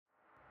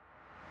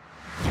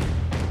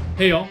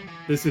Hey y'all,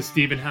 this is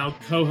Stephen Howe,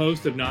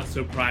 co-host of Not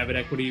So Private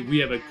Equity. We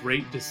have a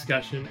great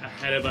discussion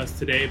ahead of us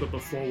today, but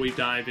before we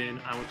dive in,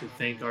 I want to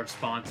thank our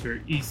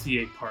sponsor,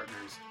 ECA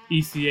Partners.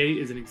 ECA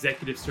is an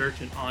executive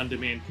search and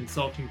on-demand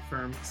consulting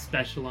firm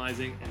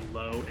specializing in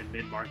low and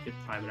mid-market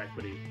private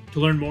equity. To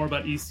learn more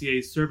about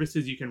ECA's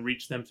services, you can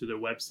reach them through their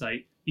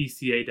website,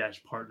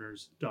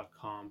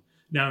 eca-partners.com.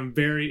 Now, I'm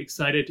very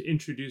excited to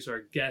introduce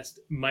our guest,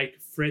 Mike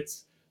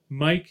Fritts.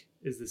 Mike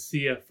is the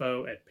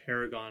CFO at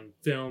Paragon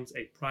Films,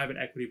 a private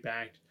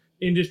equity-backed,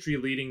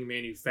 industry-leading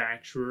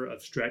manufacturer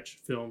of stretch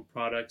film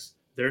products.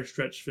 Their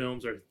stretch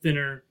films are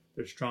thinner,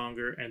 they're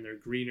stronger, and they're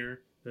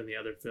greener than the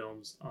other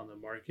films on the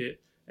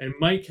market. And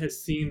Mike has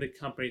seen the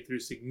company through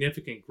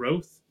significant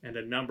growth and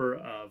a number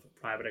of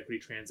private equity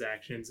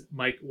transactions.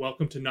 Mike,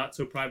 welcome to Not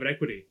So Private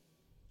Equity.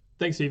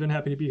 Thanks, Stephen.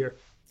 Happy to be here.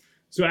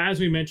 So as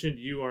we mentioned,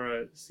 you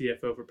are a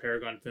CFO for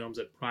Paragon Films,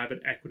 a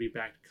private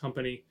equity-backed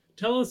company.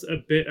 Tell us a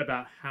bit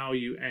about how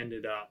you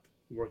ended up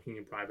working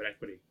in private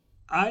equity.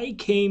 I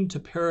came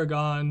to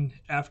Paragon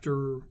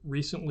after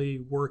recently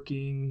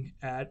working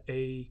at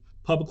a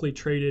publicly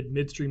traded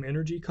midstream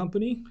energy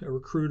company. A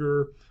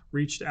recruiter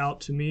reached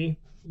out to me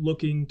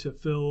looking to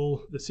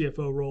fill the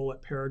CFO role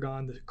at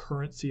Paragon. The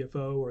current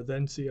CFO or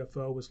then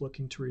CFO was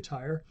looking to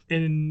retire.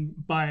 And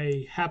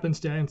by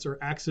happenstance or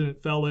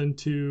accident fell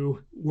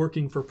into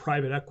working for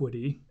private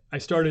equity. I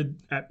started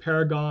at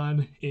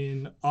Paragon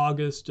in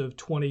August of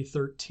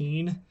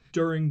 2013.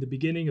 During the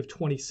beginning of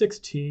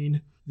 2016,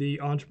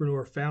 the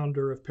entrepreneur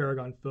founder of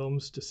Paragon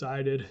Films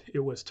decided it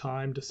was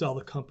time to sell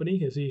the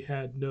company as he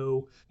had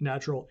no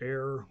natural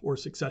heir or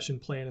succession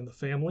plan in the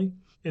family.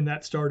 And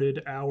that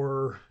started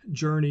our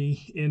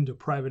journey into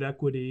private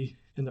equity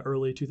in the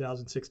early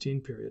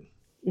 2016 period.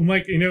 Well,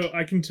 Mike,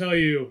 I can tell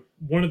you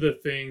one of the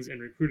things in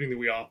recruiting that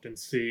we often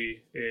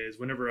see is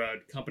whenever a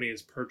company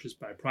is purchased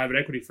by a private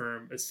equity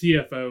firm, a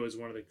CFO is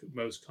one of the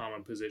most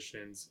common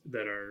positions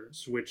that are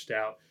switched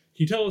out.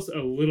 Can you tell us a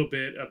little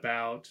bit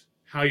about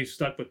how you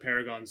stuck with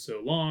Paragon so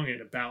long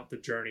and about the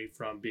journey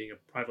from being a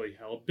privately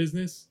held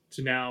business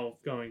to now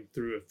going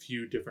through a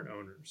few different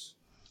owners?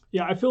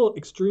 Yeah, I feel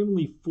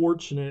extremely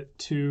fortunate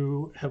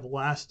to have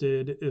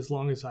lasted as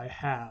long as I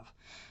have.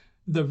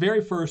 The very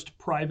first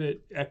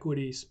private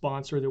equity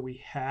sponsor that we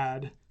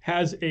had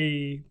has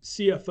a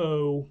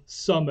CFO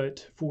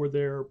summit for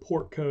their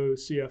Portco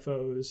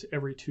CFOs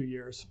every 2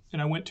 years.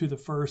 And I went to the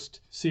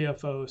first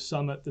CFO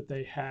summit that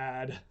they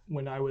had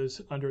when I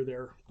was under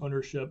their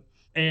ownership.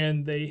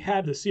 And they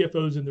had the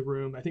CFOs in the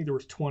room. I think there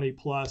was 20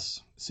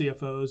 plus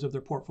CFOs of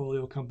their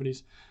portfolio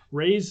companies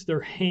raise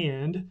their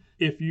hand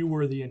if you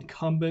were the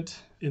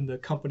incumbent in the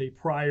company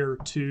prior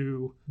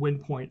to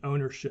Windpoint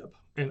ownership.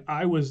 And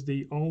I was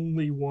the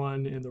only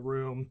one in the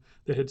room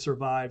that had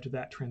survived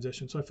that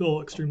transition. So I feel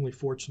extremely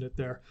fortunate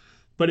there.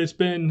 But it's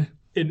been,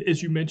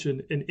 as you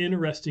mentioned, an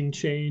interesting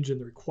change in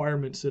the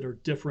requirements that are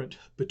different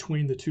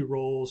between the two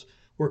roles,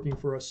 working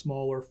for a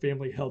smaller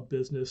family-held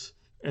business,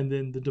 and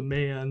then the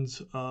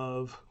demands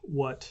of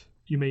what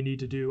you may need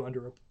to do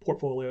under a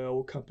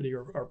portfolio company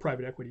or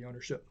private equity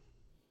ownership.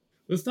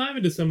 Let's dive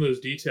into some of those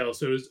details.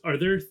 So are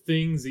there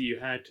things that you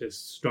had to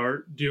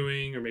start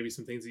doing or maybe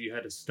some things that you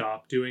had to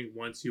stop doing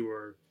once you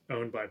were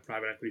owned by a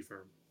private equity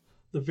firm?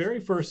 The very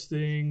first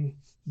thing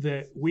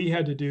that we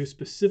had to do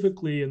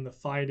specifically in the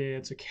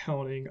finance,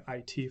 accounting,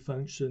 IT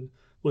function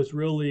was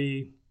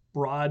really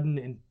broaden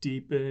and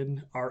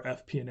deepen our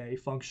FP&A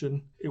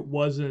function. It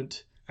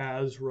wasn't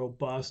as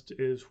robust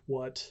as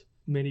what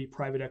many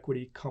private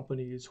equity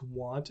companies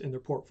want in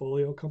their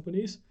portfolio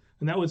companies.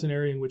 And that was an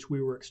area in which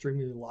we were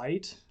extremely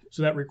light.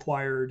 So that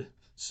required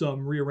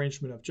some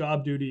rearrangement of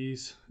job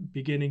duties,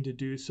 beginning to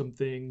do some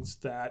things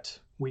that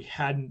we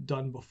hadn't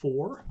done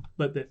before,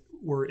 but that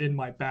were in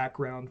my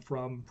background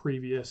from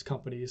previous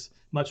companies,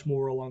 much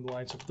more along the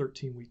lines of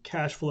 13-week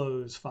cash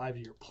flows,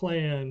 5-year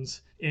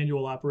plans,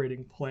 annual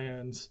operating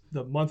plans.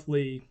 The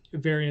monthly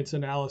variance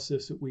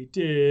analysis that we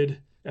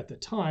did at the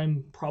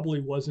time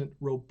probably wasn't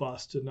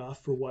robust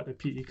enough for what a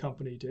PE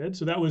company did.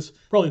 So that was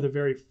probably the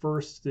very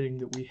first thing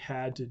that we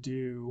had to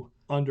do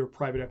under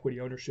private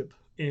equity ownership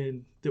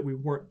and that we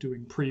weren't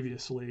doing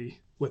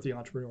previously with the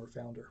entrepreneur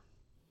founder.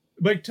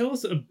 Mike, tell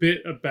us a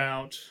bit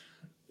about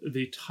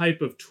the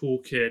type of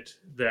toolkit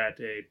that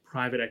a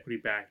private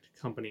equity-backed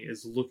company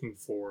is looking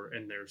for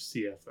in their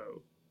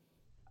CFO.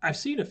 I've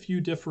seen a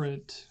few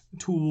different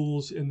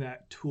tools in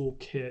that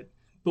toolkit.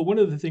 But one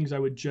of the things I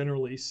would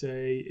generally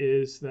say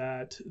is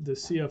that the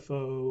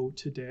CFO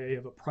today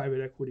of a private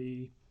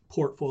equity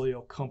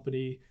portfolio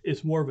company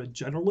is more of a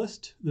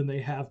generalist than they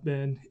have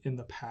been in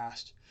the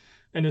past.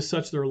 And as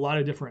such, there are a lot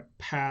of different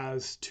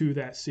paths to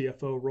that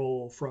CFO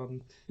role,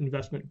 from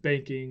investment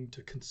banking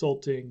to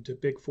consulting to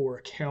Big Four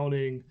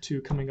accounting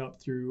to coming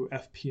up through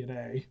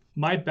FP&A.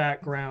 My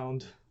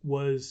background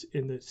was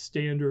in the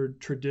standard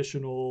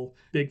traditional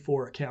Big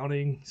Four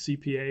accounting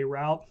CPA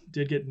route,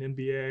 did get an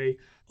MBA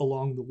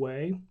along the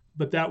way.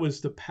 But that was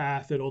the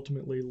path that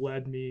ultimately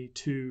led me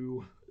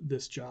to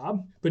this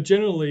job. But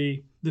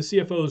generally, the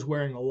CFO is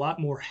wearing a lot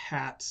more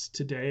hats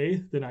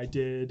today than I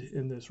did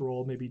in this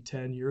role maybe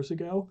 10 years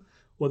ago,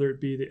 whether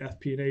it be the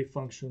FP&A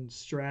function,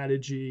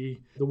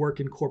 strategy, the work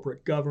in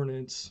corporate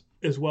governance,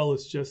 as well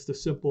as just the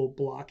simple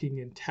blocking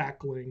and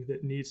tackling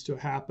that needs to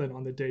happen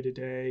on the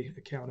day-to-day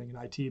accounting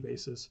and IT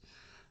basis.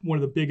 One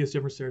of the biggest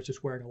differences there is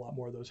just wearing a lot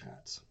more of those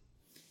hats.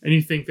 And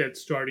you think that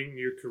starting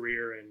your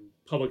career in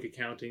public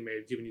accounting may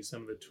have given you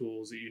some of the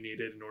tools that you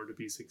needed in order to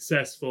be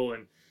successful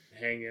and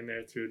hang in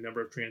there through a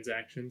number of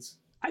transactions?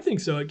 I think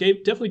so. It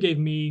definitely gave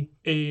me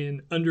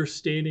an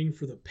understanding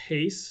for the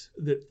pace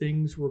that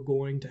things were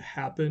going to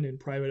happen in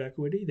private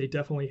equity. They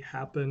definitely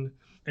happen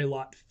a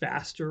lot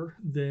faster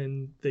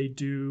than they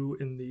do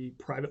in the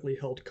privately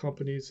held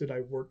companies that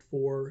I've worked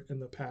for in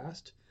the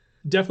past.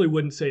 Definitely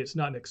wouldn't say it's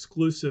not an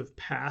exclusive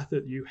path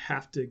that you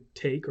have to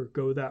take or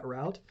go that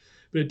route,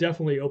 but it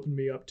definitely opened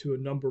me up to a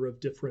number of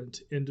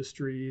different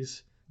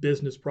industries,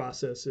 business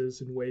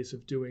processes, and ways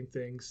of doing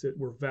things that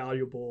were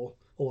valuable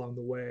along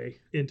the way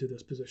into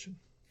this position.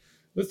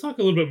 Let's talk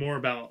a little bit more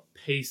about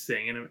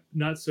pacing. And I'm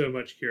not so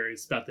much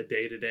curious about the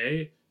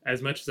day-to-day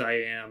as much as I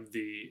am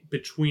the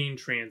between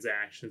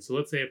transactions. So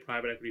let's say a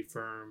private equity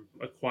firm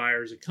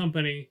acquires a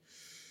company.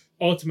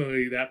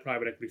 Ultimately, that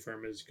private equity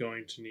firm is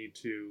going to need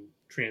to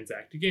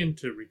transact again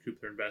to recoup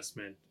their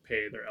investment,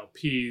 pay their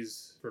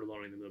LPs for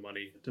loaning them the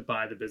money to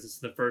buy the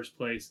business in the first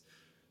place.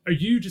 Are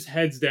you just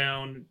heads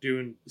down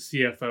doing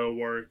CFO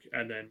work,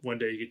 and then one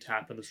day you get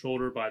tapped on the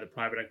shoulder by the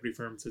private equity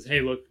firm and says,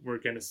 hey, look, we're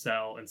going to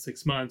sell in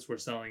 6 months. We're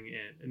selling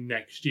in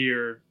next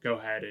year. Go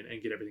ahead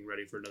and get everything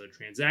ready for another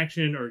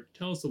transaction. Or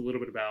tell us a little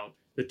bit about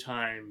the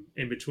time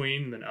in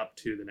between and then up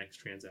to the next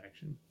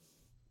transaction.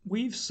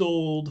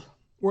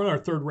 We're in our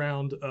third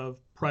round of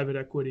private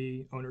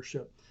equity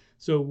ownership.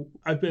 So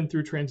I've been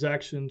through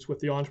transactions with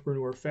the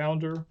entrepreneur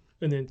founder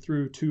and then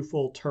through 2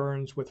 full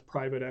turns with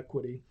private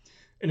equity.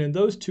 And in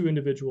those 2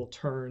 individual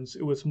turns,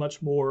 it was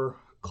much more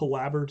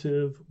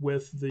collaborative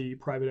with the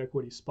private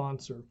equity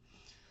sponsor.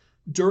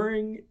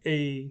 During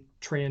a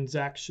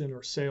transaction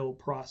or sale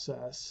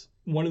process,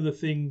 one of the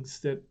things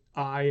that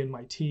I and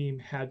my team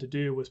had to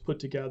do was put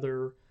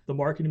together the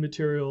marketing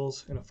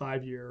materials and a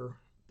 5-year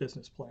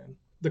business plan.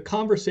 The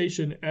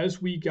conversation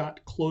as we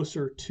got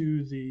closer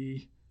to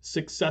the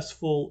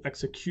successful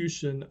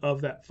execution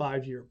of that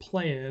 5-year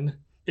plan,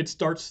 it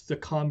starts the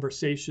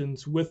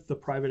conversations with the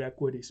private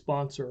equity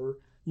sponsor,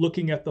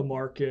 looking at the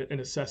market and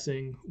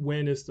assessing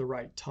when is the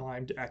right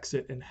time to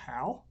exit and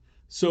how.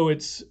 So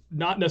it's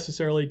not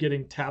necessarily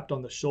getting tapped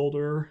on the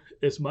shoulder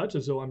as much,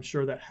 as though I'm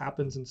sure that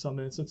happens in some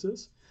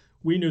instances.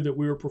 We knew that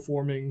we were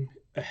performing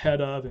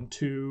ahead of and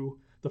to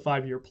the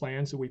 5-year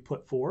plans that we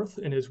put forth.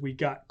 And as we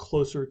got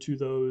closer to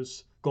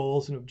those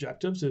goals and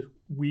objectives,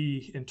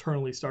 we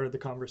internally started the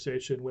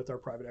conversation with our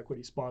private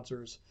equity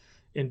sponsors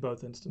in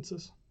both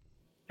instances.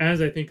 As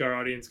I think our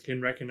audience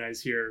can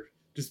recognize here,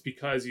 just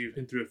because you've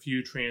been through a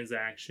few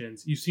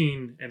transactions, you've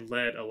seen and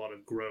led a lot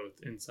of growth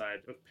inside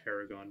of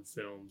Paragon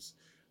Films.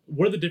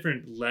 What are the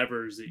different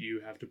levers that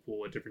you have to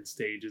pull at different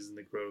stages in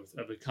the growth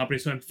of the company?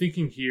 So I'm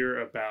thinking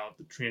here about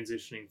the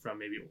transitioning from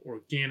maybe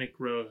organic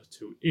growth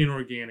to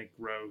inorganic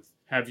growth.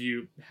 Have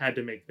you had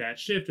to make that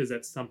shift? Is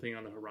that something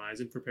on the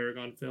horizon for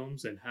Paragon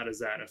Films? And how does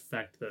that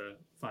affect the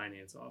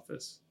finance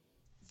office?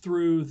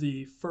 Through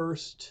the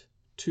first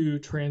 2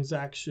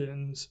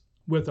 transactions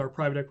with our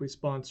private equity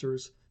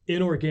sponsors,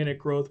 inorganic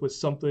growth was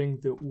something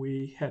that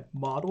we had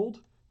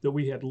modeled, that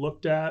we had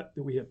looked at,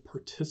 that we had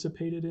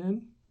participated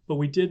in, but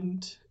we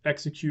didn't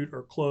execute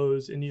or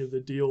close any of the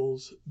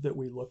deals that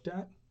we looked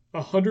at.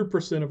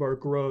 100% of our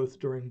growth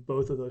during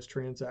both of those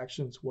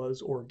transactions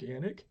was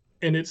organic.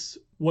 And it's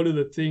one of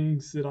the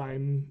things that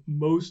I'm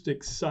most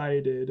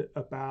excited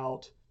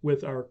about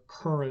with our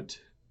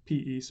current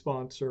PE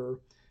sponsor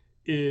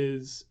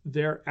is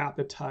their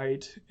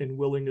appetite and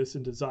willingness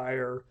and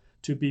desire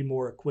to be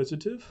more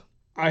acquisitive.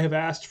 I have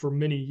asked for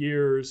many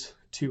years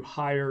to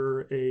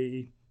hire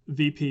a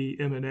VP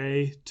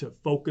M&A to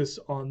focus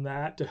on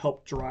that, to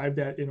help drive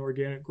that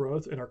inorganic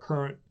growth. And our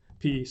current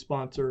PE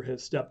sponsor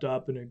has stepped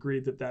up and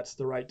agreed that that's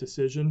the right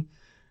decision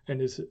and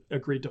has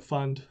agreed to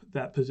fund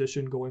that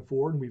position going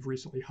forward. And we've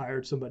recently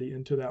hired somebody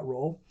into that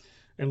role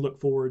and look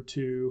forward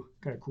to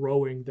kind of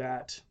growing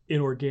that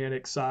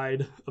inorganic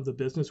side of the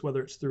business,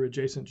 whether it's through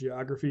adjacent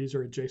geographies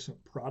or adjacent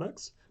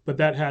products. But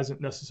that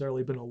hasn't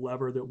necessarily been a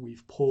lever that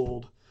we've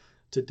pulled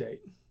to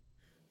date.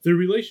 The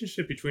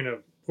relationship between a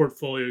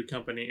portfolio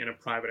company and a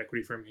private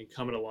equity firm can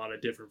come in a lot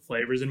of different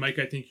flavors. And Mike,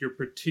 I think you're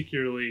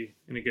particularly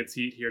in a good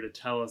seat here to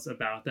tell us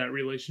about that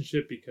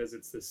relationship because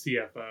it's the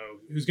CFO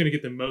who's going to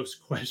get the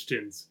most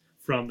questions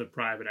from the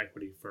private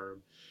equity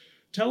firm.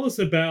 Tell us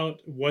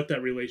about what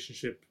that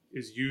relationship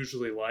is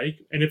usually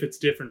like and if it's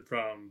different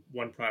from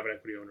one private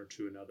equity owner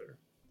to another.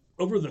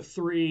 Over the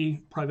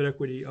 3 private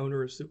equity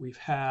owners that we've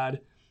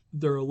had,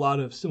 there are a lot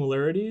of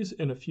similarities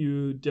and a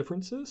few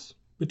differences.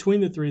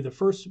 Between the 3, the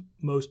first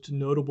most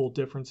notable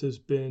difference has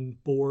been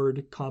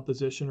board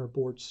composition or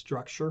board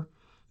structure.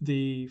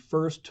 The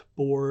first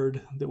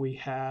board that we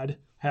had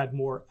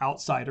more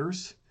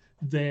outsiders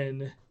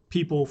than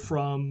people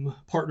from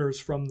partners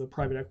from the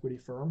private equity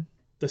firm.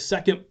 The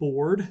second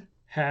board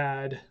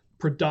had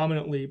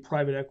predominantly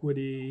private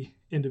equity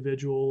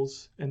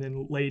individuals, and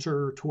then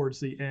later towards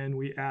the end,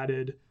 we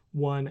added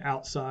one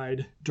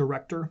outside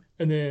director.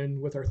 And then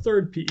with our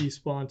third PE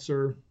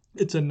sponsor,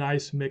 it's a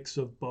nice mix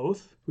of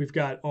both. We've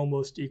got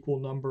almost equal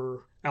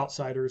number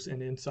outsiders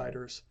and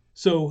insiders.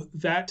 So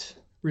that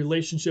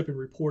relationship and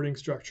reporting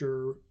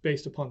structure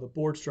based upon the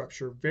board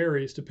structure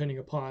varies depending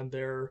upon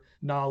their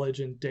knowledge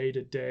and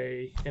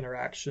day-to-day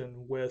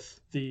interaction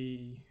with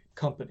the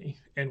company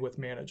and with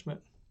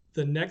management.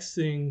 The next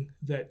thing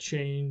that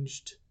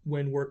changed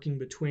when working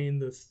between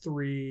the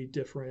three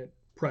different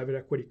private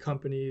equity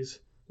companies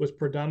was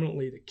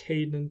predominantly the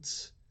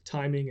cadence,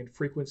 timing, and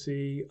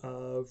frequency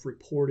of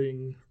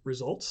reporting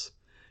results.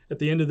 At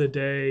the end of the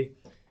day,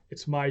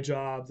 it's my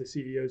job, the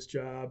CEO's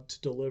job, to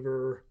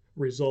deliver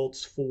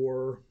results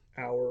for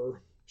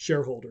our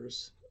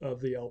shareholders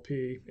of the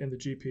LP and the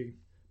GP.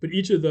 But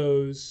each of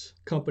those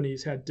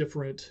companies had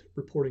different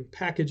reporting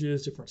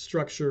packages, different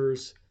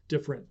structures,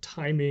 different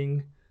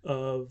timing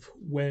of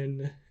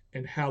when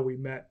and how we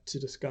met to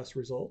discuss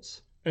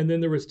results. And then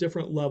there was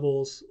different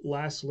levels,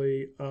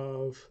 lastly,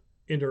 of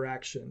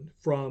interaction,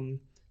 from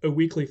a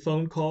weekly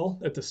phone call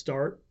at the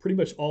start. Pretty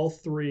much all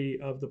three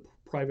of the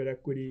private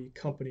equity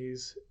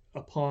companies,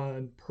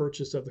 upon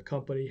purchase of the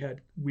company,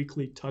 had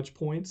weekly touch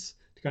points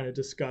to kind of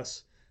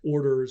discuss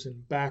orders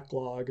and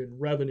backlog and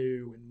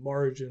revenue and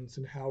margins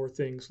and how are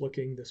things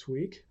looking this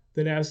week.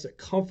 Then as the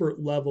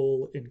comfort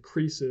level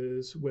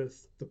increases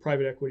with the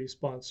private equity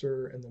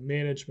sponsor and the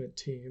management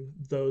team,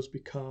 those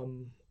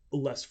become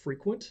less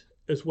frequent,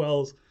 as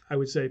well as, I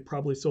would say,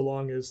 probably so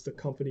long as the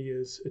company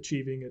is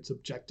achieving its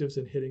objectives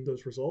and hitting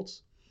those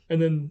results. And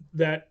then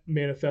that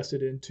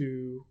manifested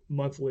into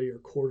monthly or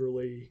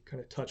quarterly kind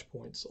of touch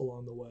points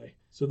along the way.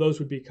 So those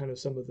would be kind of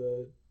some of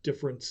the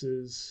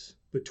differences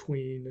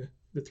between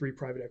the three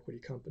private equity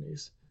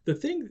companies. The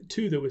thing,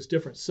 too, that was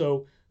different,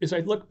 so as I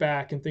look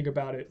back and think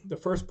about it, the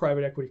first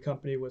private equity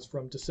company was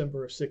from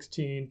December of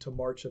 16 to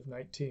March of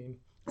 19.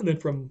 And then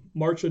from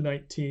March of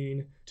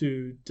 19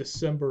 to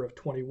December of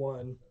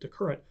 21 to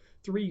current,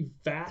 three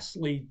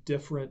vastly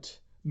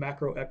different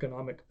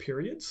macroeconomic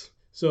periods.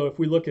 So if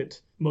we look at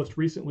most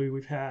recently,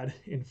 we've had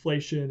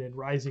inflation and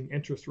rising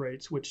interest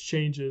rates, which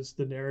changes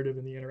the narrative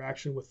and the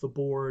interaction with the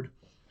board,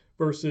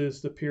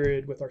 versus the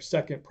period with our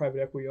second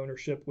private equity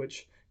ownership,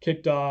 which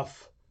kicked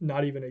off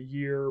not even a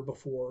year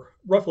before,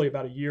 roughly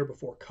about a year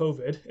before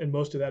COVID. And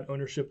most of that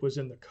ownership was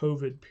in the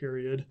COVID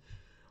period,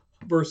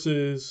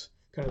 versus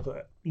kind of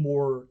a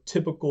more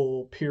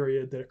typical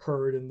period that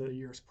occurred in the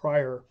years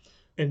prior.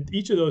 And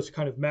each of those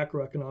kind of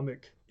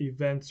macroeconomic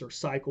events or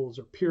cycles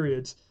or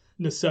periods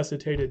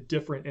necessitated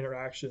different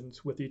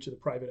interactions with each of the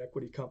private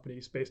equity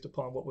companies based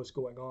upon what was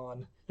going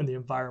on in the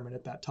environment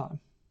at that time.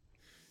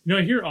 You know,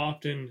 I hear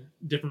often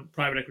different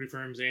private equity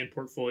firms and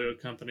portfolio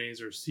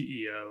companies or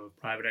CEO of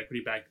private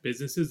equity-backed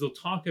businesses, they'll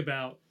talk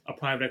about a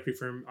private equity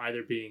firm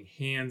either being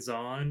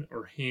hands-on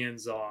or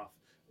hands-off.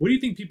 What do you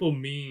think people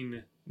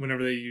mean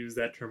whenever they use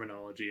that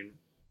terminology?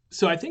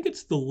 So I think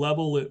it's the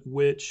level at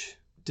which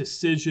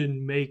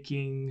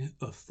decision-making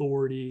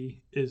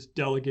authority is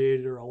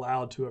delegated or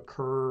allowed to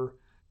occur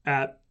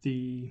at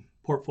the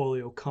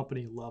portfolio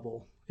company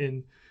level.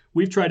 And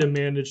we've tried to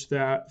manage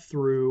that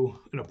through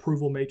an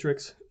approval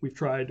matrix. We've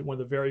tried, one of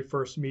the very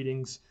first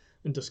meetings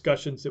and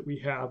discussions that we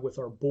have with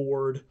our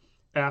board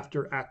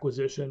after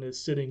acquisition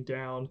is sitting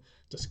down,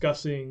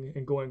 discussing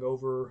and going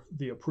over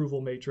the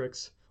approval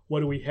matrix. What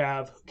do we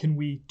have? Can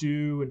we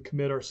do and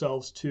commit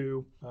ourselves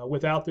to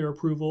without their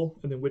approval?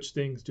 And then which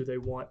things do they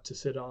want to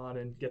sit on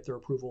and get their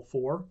approval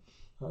for?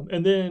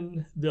 And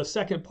then the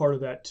second part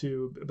of that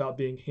too, about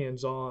being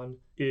hands-on,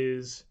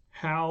 is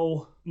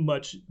how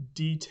much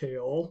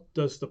detail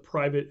does the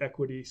private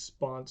equity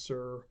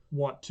sponsor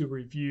want to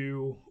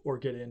review or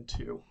get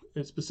into?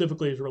 It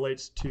specifically as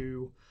relates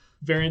to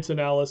variance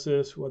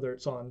analysis, whether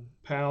it's on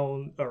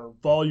pound or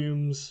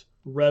volumes,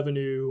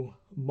 revenue,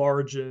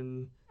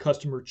 margin,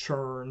 customer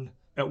churn.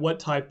 At what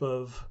type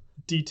of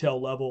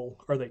detail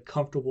level are they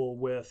comfortable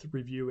with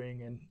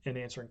reviewing and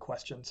answering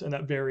questions? And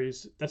that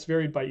varies. That's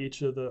varied by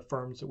each of the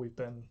firms that we've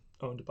been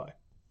owned by.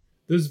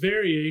 Those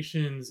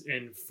variations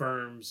in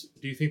firms,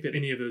 do you think that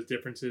any of those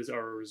differences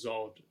are a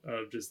result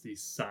of just the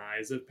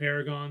size of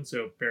Paragon?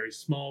 So very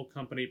small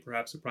company,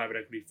 perhaps a private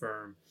equity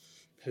firm,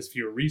 has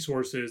fewer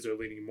resources. They're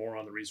leaning more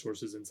on the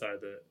resources inside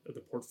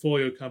the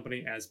portfolio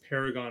company. As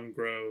Paragon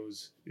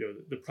grows, you know,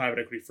 the private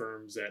equity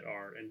firms that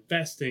are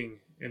investing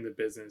in the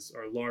business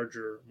are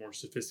larger, more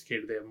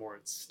sophisticated. They have more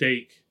at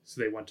stake, so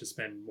they want to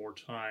spend more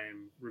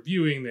time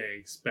reviewing. They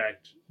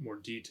expect more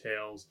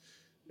details.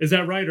 Is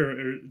that right,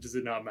 or does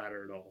it not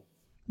matter at all?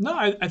 No,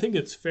 I think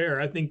it's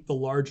fair. I think the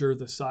larger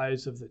the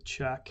size of the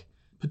check,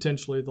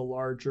 potentially the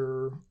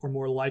larger or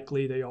more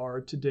likely they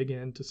are to dig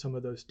into some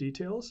of those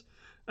details.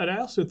 And I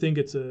also think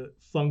it's a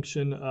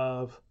function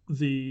of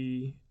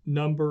the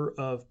number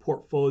of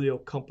portfolio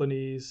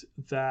companies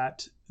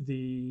that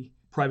the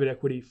private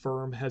equity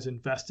firm has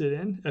invested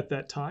in at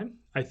that time.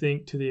 I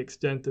think to the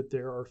extent that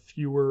there are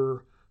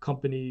fewer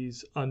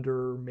companies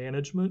under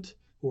management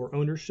or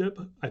ownership,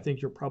 I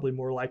think you're probably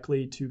more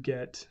likely to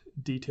get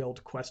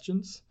detailed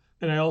questions.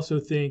 And I also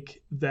think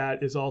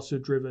that is also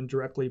driven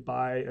directly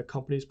by a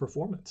company's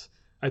performance.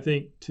 I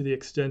think to the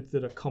extent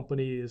that a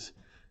company is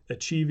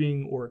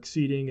achieving or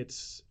exceeding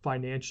its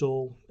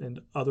financial and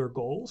other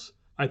goals,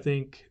 I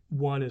think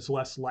one is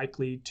less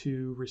likely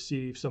to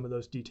receive some of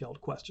those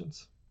detailed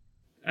questions.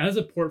 As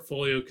a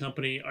portfolio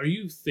company, are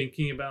you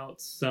thinking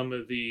about some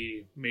of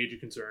the major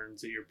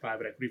concerns that your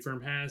private equity firm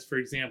has? For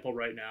example,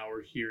 right now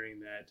we're hearing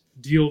that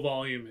deal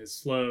volume has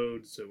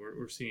slowed, so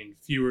we're seeing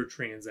fewer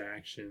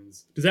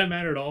transactions. Does that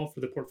matter at all for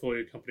the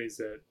portfolio companies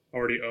that are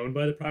already owned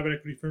by the private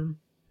equity firm?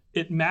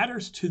 It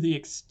matters to the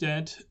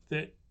extent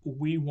that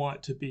we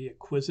want to be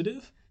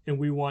acquisitive and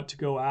we want to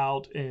go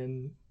out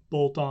and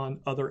bolt on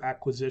other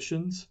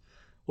acquisitions,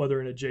 whether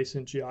in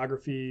adjacent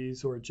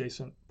geographies or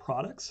adjacent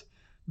products.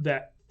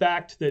 That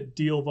fact that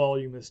deal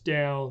volume is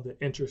down, that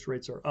interest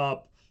rates are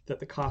up, that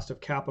the cost of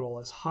capital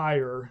is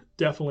higher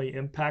definitely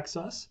impacts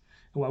us.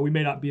 And while we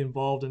may not be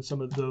involved in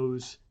some of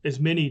those, as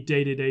many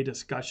day-to-day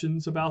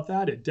discussions about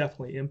that, it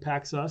definitely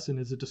impacts us and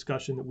is a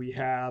discussion that we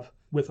have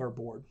with our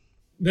board.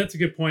 That's a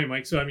good point,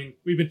 Mike. So, I mean,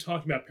 we've been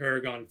talking about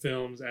Paragon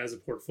Films as a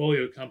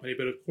portfolio company,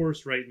 but of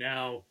course, right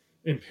now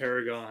in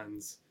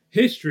Paragon's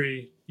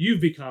history,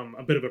 you've become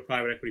a bit of a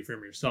private equity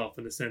firm yourself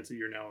in the sense that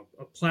you're now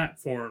a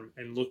platform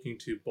and looking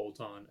to bolt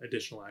on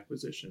additional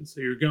acquisitions.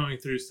 So you're going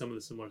through some of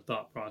the similar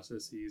thought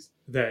processes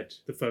that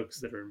the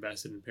folks that are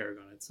invested in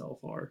Paragon itself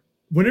are.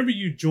 Whenever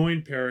you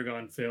joined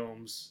Paragon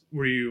Films,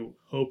 were you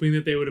hoping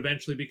that they would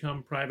eventually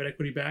become private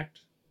equity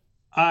backed?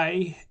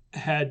 I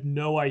had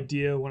no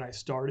idea when I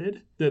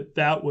started that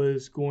that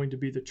was going to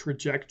be the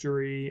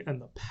trajectory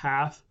and the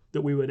path that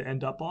we would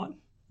end up on.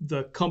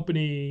 The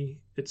company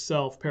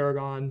itself,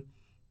 Paragon,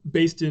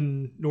 based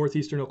in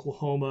northeastern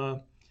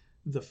Oklahoma,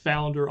 the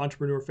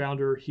entrepreneur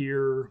founder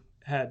here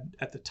had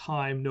at the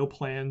time no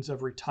plans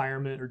of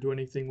retirement or do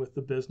anything with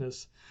the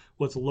business,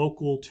 was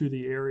local to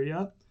the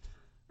area.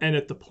 And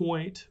at the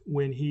point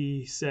when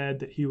he said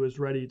that he was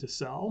ready to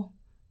sell,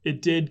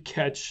 it did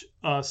catch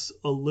us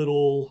a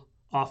little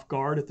off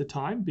guard at the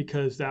time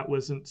because that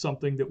wasn't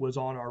something that was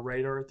on our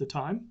radar at the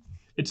time.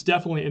 It's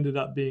definitely ended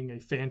up being a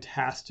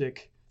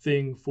fantastic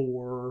thing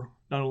for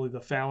not only the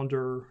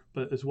founder,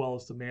 but as well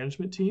as the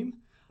management team,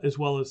 as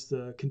well as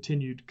the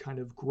continued kind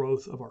of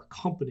growth of our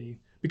company.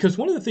 Because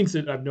one of the things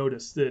that I've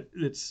noticed that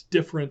it's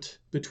different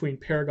between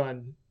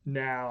Paragon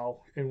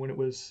now and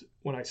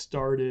when I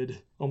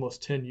started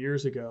almost 10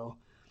 years ago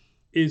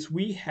is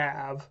we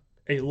have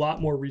a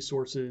lot more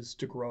resources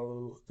to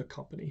grow the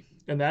company.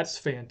 And that's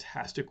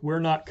fantastic. We're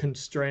not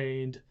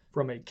constrained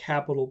from a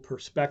capital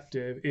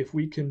perspective if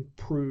we can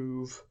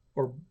prove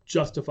or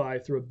justify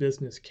through a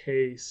business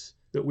case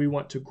that we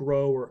want to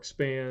grow or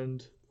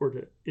expand or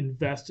to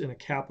invest in a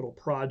capital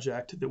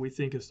project that we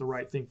think is the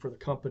right thing for the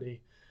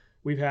company.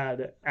 We've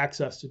had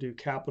access to do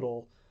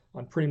capital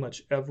on pretty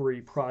much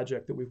every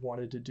project that we've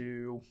wanted to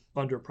do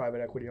under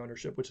private equity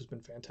ownership, which has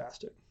been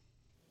fantastic.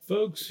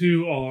 Folks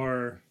who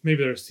are,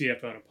 maybe they're a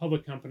CFO in a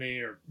public company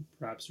or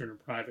perhaps they're in a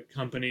private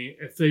company,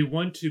 if they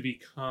want to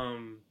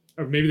become,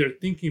 or maybe they're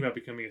thinking about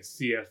becoming a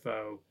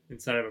CFO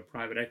inside of a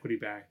private equity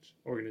backed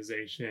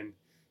organization,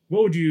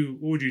 what would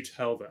you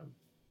tell them?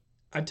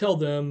 I tell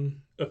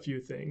them a few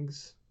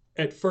things.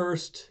 At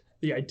first,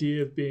 the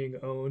idea of being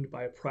owned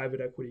by a private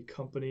equity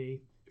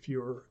company, if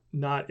you're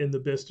not in the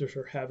business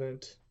or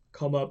haven't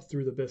come up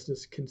through the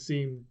business, can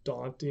seem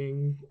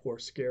daunting or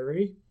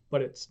scary,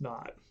 but it's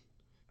not.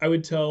 I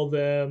would tell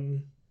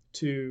them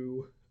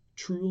to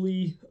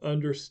truly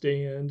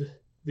understand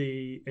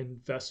the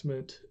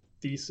investment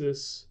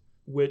thesis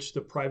which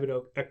the private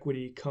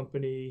equity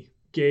company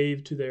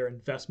gave to their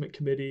investment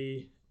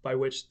committee by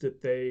which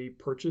that they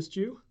purchased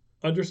you.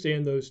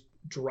 Understand those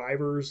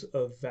drivers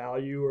of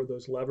value or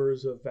those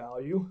levers of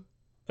value.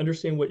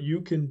 Understand what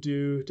you can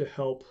do to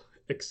help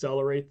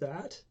accelerate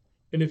that.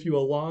 And if you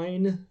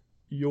align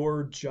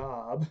your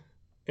job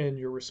and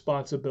your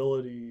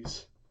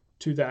responsibilities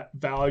to that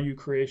value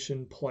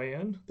creation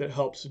plan that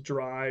helps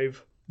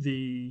drive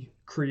the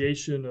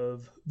creation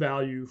of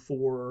value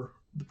for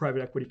the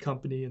private equity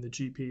company and the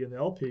GP and the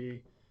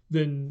LP,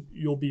 then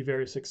you'll be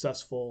very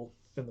successful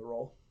in the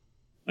role.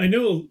 I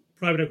know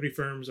private equity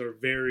firms are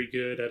very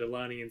good at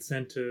aligning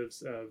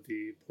incentives of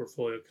the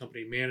portfolio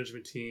company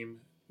management team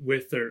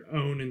with their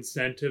own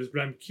incentives,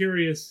 but I'm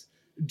curious,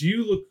 do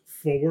you look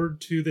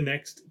forward to the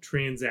next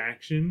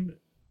transaction?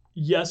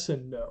 Yes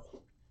and no.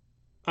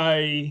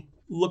 I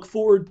look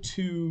forward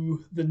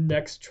to the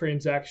next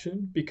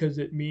transaction because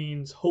it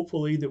means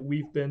hopefully that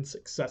we've been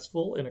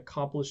successful in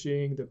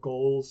accomplishing the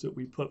goals that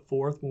we put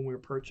forth when we were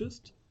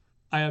purchased.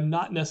 I am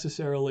not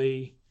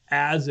necessarily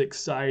as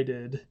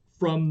excited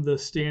from the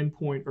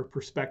standpoint or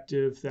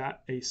perspective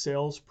that a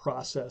sales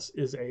process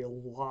is a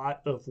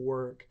lot of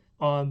work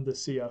on the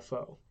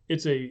CFO.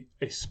 It's a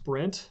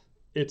sprint.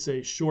 It's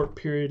a short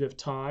period of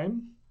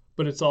time,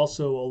 but it's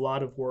also a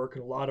lot of work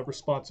and a lot of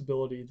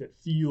responsibility that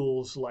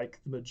feels like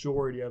the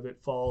majority of it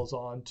falls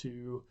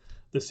onto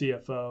the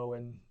CFO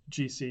and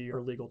GC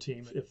or legal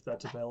team, if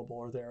that's available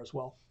or there as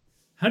well.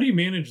 How do you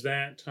manage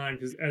that time?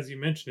 Because as you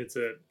mentioned, it's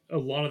a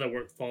lot of that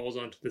work falls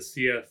onto the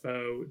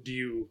CFO. Do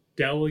you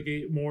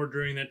delegate more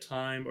during that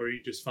time, or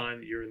you just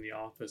find that you're in the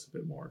office a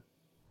bit more?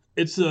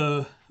 It's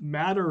a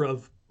matter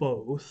of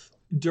both.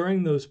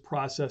 During those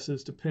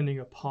processes, depending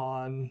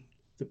upon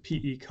the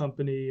PE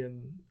company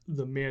and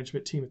the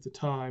management team at the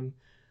time,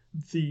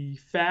 the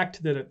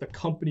fact that the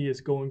company is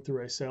going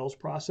through a sales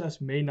process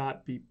may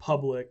not be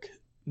public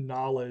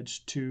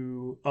knowledge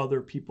to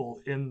other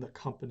people in the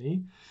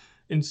company.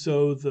 And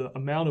so the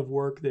amount of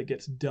work that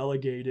gets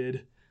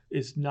delegated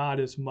is not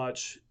as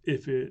much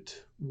if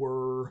it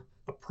were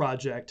a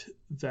project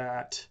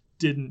that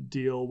didn't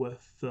deal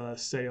with the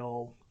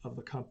sale of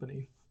the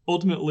company.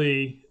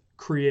 Ultimately,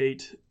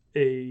 create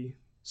a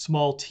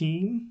small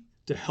team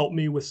to help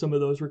me with some of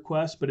those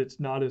requests, but it's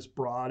not as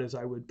broad as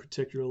I would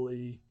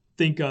particularly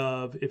think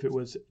of if it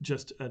was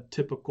just a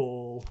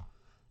typical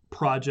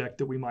project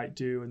that we might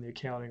do in the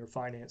accounting or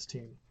finance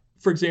team.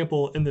 For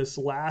example, in this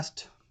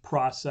last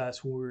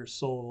process when we were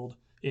sold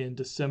in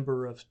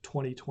December of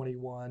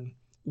 2021,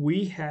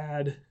 we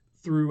had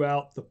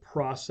throughout the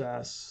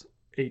process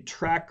a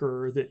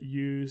tracker that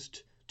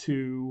used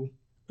to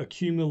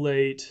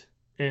accumulate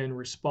and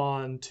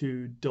respond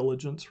to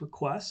diligence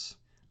requests.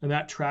 And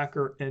that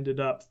tracker ended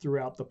up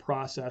throughout the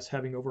process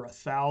having over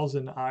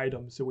 1,000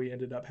 items that we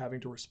ended up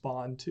having to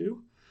respond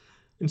to.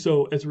 And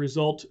so as a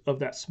result of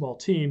that small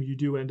team, you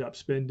do end up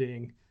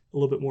spending a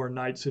little bit more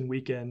nights and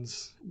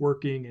weekends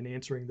working and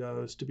answering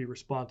those to be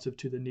responsive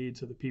to the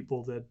needs of the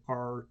people that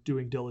are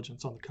doing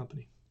diligence on the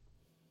company.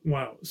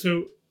 Wow.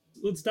 So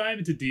let's dive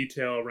into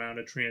detail around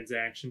a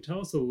transaction. Tell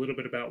us a little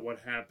bit about what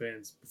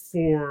happens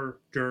before,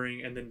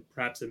 during, and then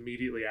perhaps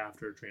immediately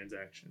after a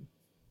transaction.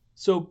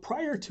 So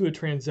prior to a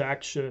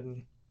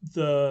transaction,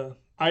 the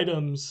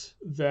items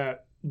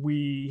that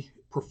we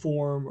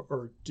perform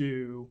or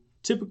do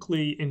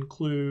typically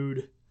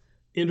include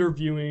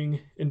interviewing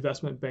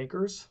investment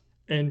bankers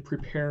and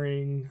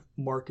preparing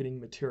marketing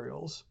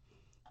materials.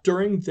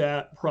 During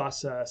that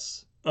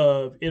process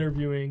of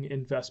interviewing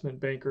investment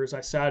bankers,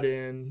 I sat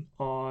in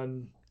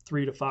on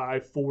 3 to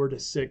 5, 4 to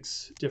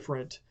 6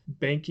 different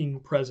banking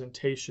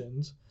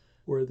presentations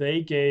where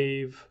they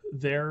gave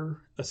their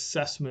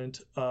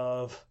assessment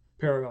of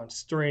Paragon's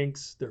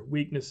strengths, their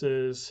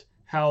weaknesses,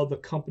 how the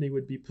company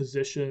would be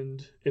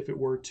positioned if it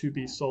were to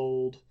be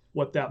sold,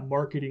 what that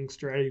marketing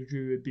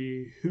strategy would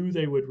be, who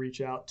they would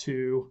reach out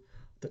to,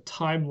 the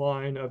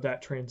timeline of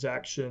that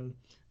transaction,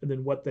 and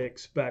then what they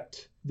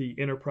expect the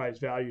enterprise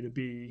value to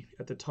be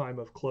at the time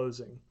of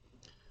closing.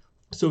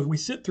 So we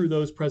sit through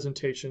those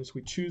presentations,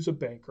 we choose a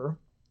banker.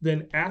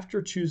 Then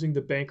after choosing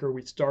the banker,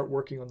 we start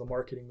working on the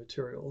marketing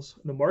materials.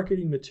 The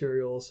marketing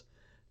materials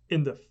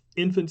in the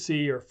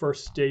infancy or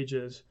first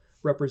stages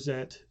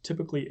represent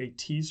typically a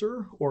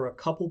teaser or a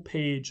couple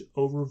page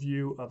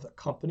overview of the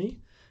company,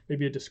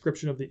 maybe a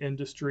description of the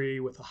industry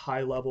with a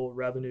high level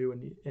revenue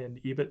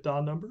and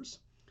EBITDA numbers.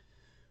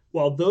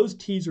 While those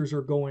teasers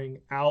are going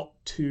out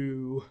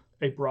to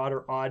a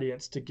broader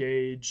audience to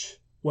gauge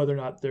whether or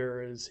not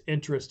there is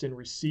interest in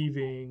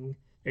receiving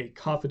a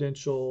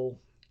confidential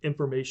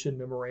information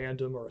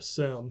memorandum or a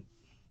SIM,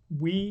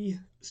 we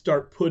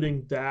start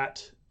putting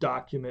that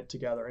document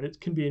together. And it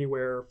can be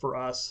anywhere for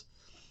us,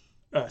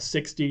 a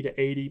 60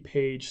 to 80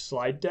 page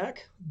slide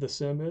deck, the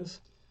SIM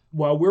is.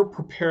 While we're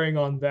preparing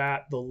on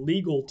that, the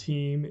legal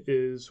team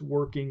is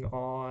working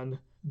on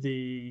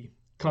the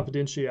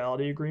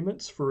confidentiality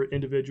agreements for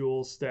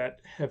individuals that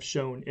have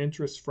shown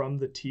interest from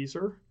the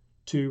teaser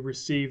to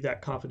receive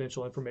that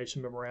confidential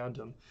information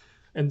memorandum.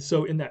 And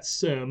so in that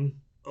SIM,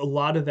 a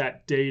lot of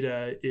that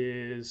data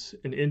is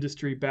an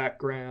industry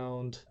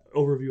background,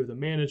 overview of the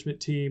management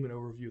team, an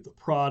overview of the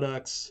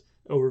products,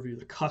 overview of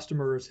the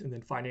customers, and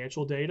then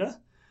financial data.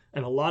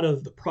 And a lot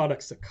of the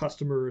products, the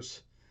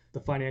customers, the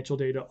financial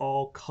data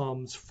all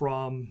comes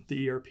from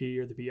the ERP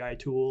or the BI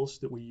tools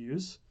that we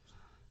use.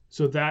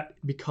 So that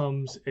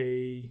becomes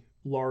a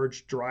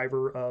large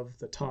driver of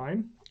the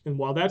time. And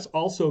while that's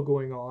also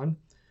going on,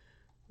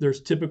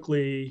 there's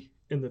typically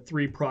in the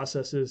 3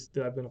 processes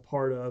that I've been a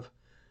part of,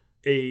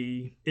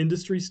 a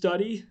industry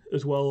study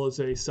as well as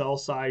a sell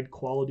side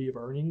quality of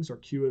earnings or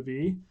Q of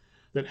E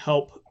that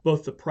help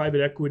both the private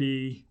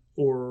equity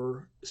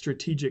or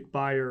strategic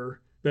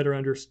buyer better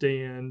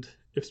understand,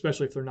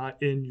 especially if they're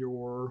not in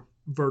your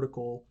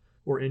vertical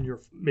or in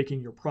your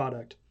making your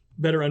product,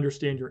 better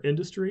understand your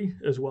industry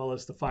as well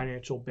as the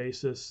financial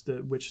basis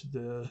that which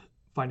the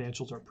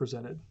financials are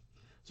presented.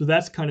 So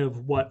that's kind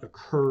of what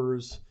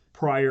occurs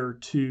prior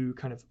to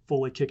kind of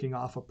fully kicking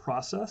off a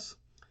process.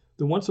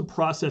 Then once a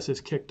process is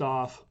kicked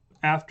off,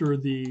 after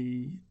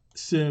the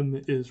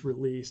SIM is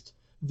released,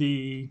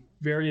 the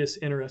various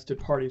interested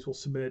parties will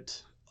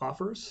submit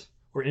offers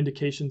or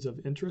indications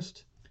of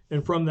interest.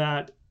 And from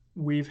that,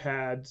 we've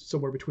had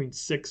somewhere between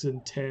 6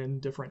 and 10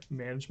 different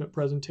management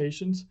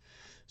presentations.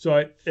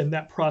 So in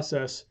that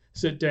process,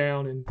 sit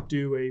down and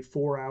do a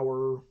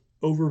 4-hour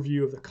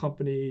overview of the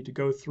company, to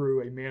go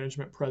through a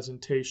management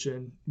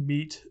presentation,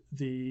 meet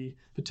the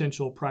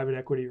potential private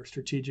equity or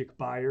strategic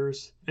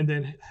buyers, and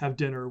then have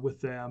dinner with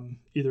them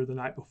either the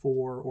night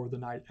before or the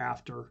night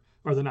after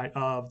or the night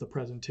of the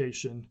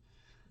presentation.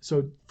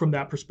 So from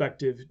that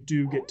perspective,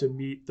 do get to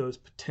meet those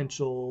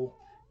potential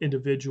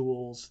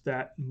individuals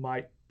that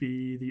might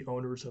be the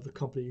owners of the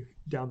company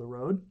down the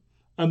road.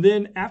 And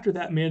then after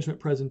that management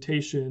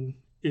presentation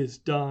is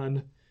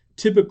done,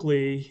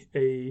 typically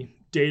a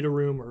data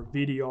room or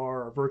VDR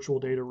or virtual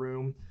data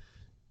room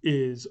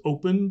is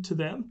open to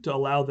them to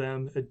allow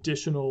them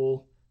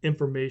additional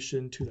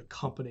information to the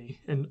company.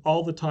 And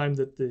all the time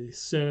that the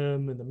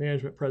SIM and the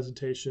management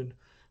presentation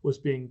was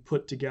being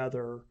put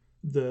together,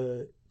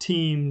 the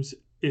teams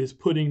is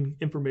putting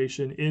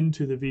information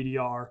into the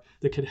VDR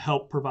that could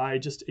help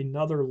provide just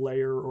another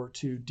layer or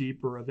two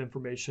deeper of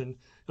information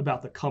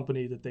about the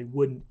company that they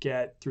wouldn't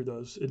get through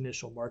those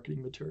initial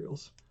marketing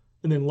materials.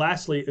 And then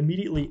lastly,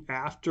 immediately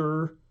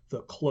after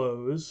the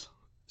close,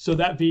 so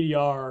that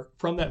VDR,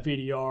 from that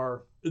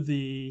VDR,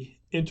 the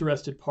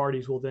interested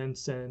parties will then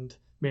send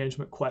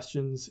management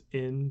questions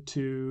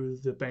into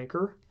the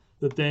banker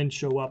that then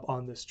show up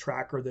on this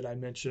tracker that I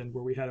mentioned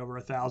where we had over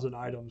 1,000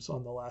 items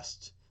on the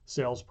last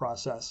sales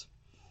process.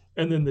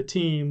 And then the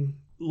team,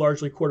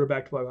 largely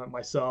quarterbacked by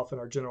myself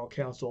and our general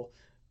counsel,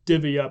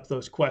 divvy up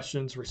those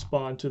questions,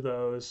 respond to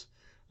those,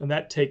 and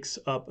that takes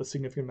up a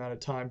significant amount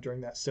of time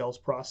during that sales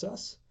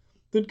process.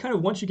 Then kind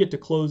of once you get to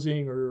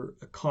closing or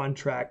a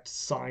contract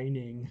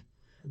signing,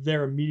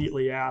 there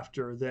immediately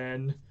after,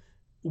 then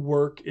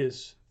work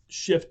is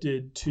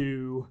shifted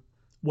to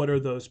what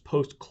are those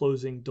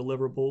post-closing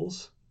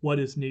deliverables, what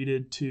is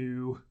needed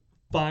to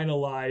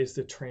finalize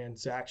the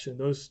transaction.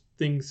 Those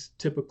things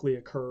typically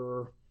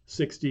occur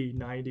 60,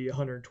 90,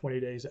 120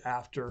 days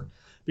after,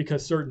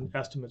 because certain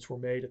estimates were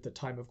made at the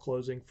time of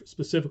closing,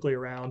 specifically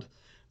around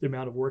the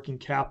amount of working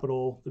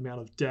capital, the amount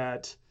of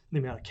debt, the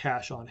amount of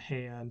cash on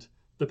hand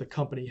that the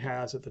company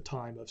has at the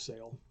time of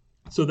sale.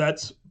 So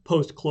that's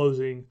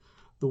post-closing.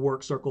 The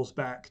work circles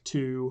back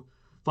to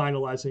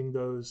finalizing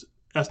those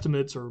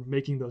estimates or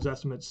making those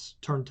estimates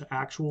turn to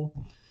actual,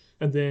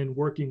 and then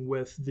working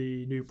with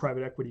the new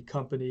private equity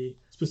company,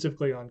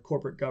 specifically on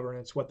corporate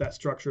governance, what that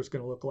structure is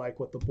going to look like,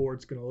 what the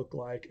board's going to look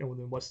like, and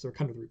then what's their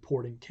kind of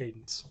reporting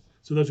cadence.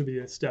 So those would be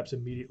the steps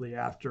immediately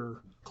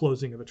after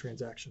closing of a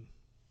transaction.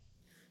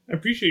 I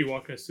appreciate you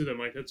walking us through that,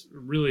 Mike. That's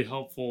really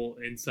helpful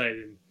insight,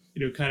 and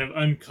kind of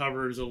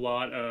uncovers a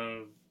lot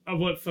of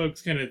what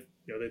folks kind of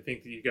they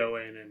think that you go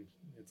in and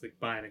it's like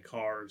buying a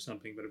car or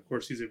something, but of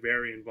course these are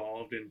very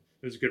involved, and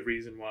there's a good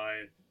reason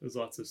why there's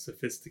lots of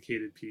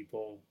sophisticated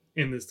people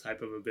in this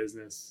type of a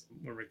business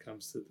when it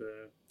comes to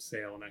the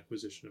sale and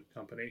acquisition of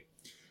company.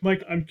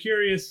 Mike, I'm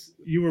curious,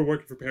 you were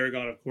working for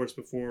Paragon, of course,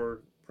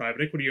 before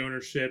private equity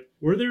ownership.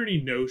 Were there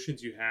any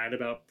notions you had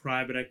about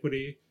private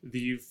equity that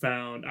you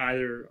found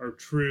either are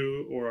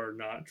true or are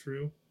not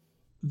true?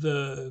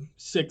 The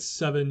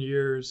 6-7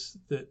 years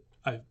that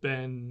I've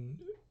been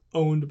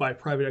owned by a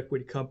private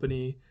equity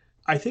company,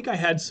 I think I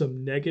had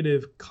some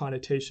negative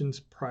connotations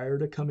prior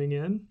to coming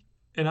in,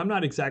 and I'm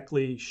not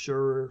exactly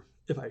sure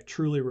if I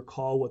truly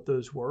recall what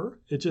those were.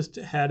 It just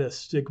had a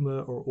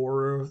stigma or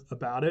aura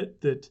about it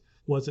that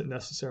wasn't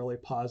necessarily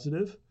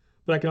positive.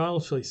 But I can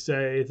honestly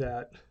say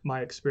that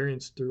my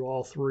experience through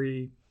all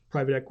three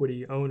private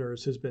equity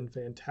owners has been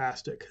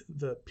fantastic.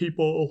 The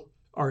people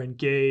are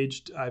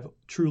engaged. I've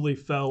truly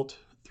felt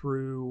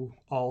through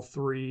all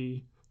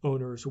three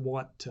owners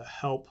want to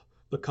help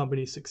the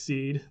company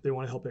succeed. They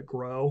want to help it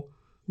grow.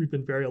 We've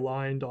been very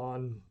aligned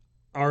on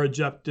our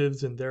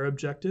objectives and their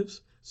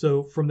objectives.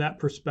 So from that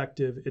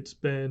perspective, it's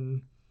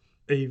been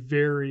a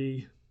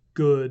very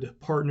good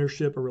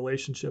partnership, a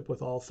relationship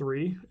with all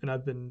three. And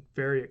I've been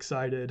very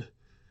excited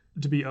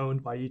to be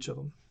owned by each of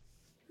them.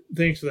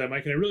 Thanks for that,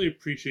 Mike. And I really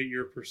appreciate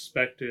your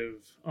perspective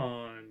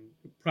on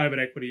private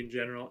equity in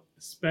general,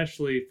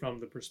 especially from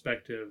the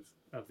perspective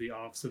of the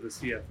office of the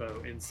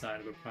CFO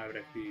inside of a private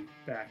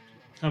equity-backed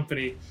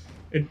company.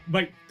 And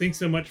Mike, thanks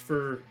so much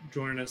for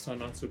joining us on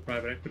Not So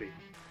Private Equity.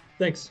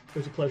 Thanks. It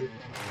was a pleasure.